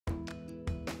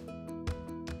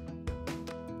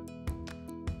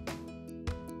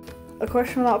A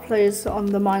question that plays on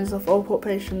the minds of Alport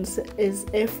patients is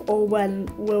if or when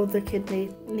will the kidney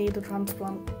need a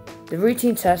transplant. The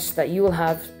routine tests that you will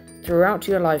have throughout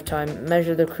your lifetime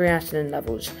measure the creatinine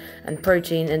levels and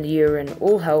protein in the urine,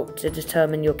 all help to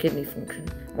determine your kidney function.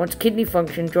 Once kidney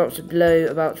function drops below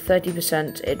about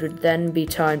 30%, it would then be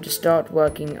time to start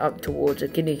working up towards a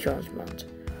kidney transplant.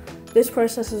 This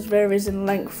process varies in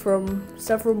length from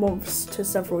several months to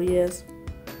several years.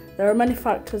 There are many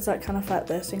factors that can affect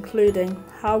this, including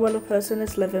how well a person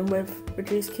is living with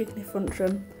reduced kidney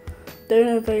function,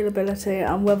 donor availability,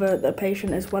 and whether the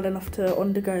patient is well enough to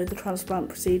undergo the transplant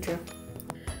procedure.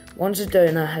 Once a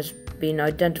donor has been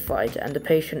identified and the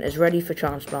patient is ready for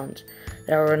transplant,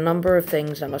 there are a number of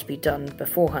things that must be done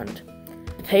beforehand.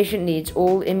 The patient needs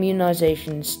all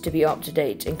immunisations to be up to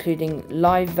date, including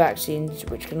live vaccines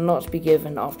which cannot be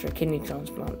given after a kidney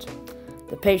transplant.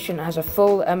 The patient has a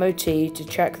full MOT to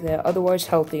check they are otherwise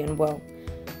healthy and well,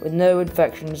 with no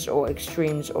infections or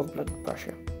extremes of blood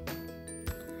pressure.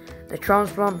 The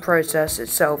transplant process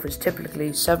itself is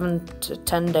typically 7 to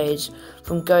 10 days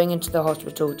from going into the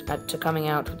hospital to coming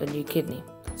out with a new kidney.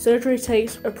 Surgery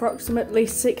takes approximately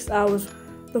 6 hours.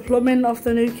 The plumbing of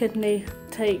the new kidney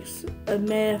takes a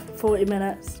mere 40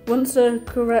 minutes. Once the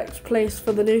correct place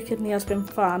for the new kidney has been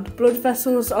found, blood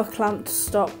vessels are clamped to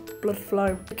stop blood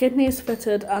flow. The kidney is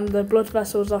fitted and the blood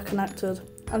vessels are connected.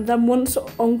 And then once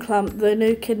unclamped, the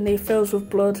new kidney fills with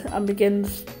blood and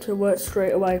begins to work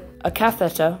straight away. A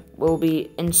catheter will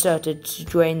be inserted to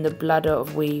drain the bladder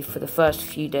of wee for the first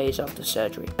few days after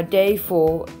surgery. On day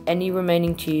 4, any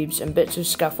remaining tubes and bits of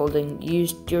scaffolding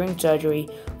used during surgery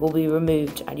will be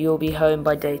removed and you will be home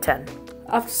by day 10.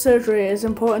 After surgery, it is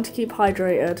important to keep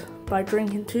hydrated by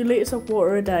drinking 2 litres of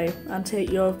water a day and take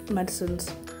your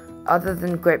medicines. Other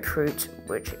than grapefruit,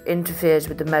 which interferes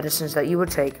with the medicines that you will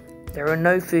take, there are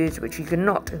no foods which you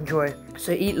cannot enjoy,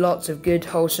 so eat lots of good,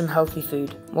 wholesome, healthy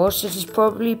food. Whilst it is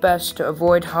probably best to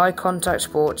avoid high-contact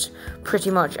sports, pretty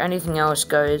much anything else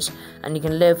goes, and you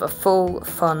can live a full,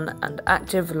 fun, and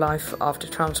active life after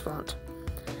transplant.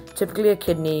 Typically, a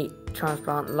kidney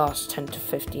transplant lasts 10 to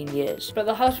 15 years. But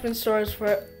there has been stories for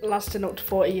it lasting up to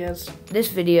 40 years. This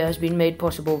video has been made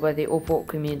possible by the Alport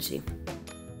community.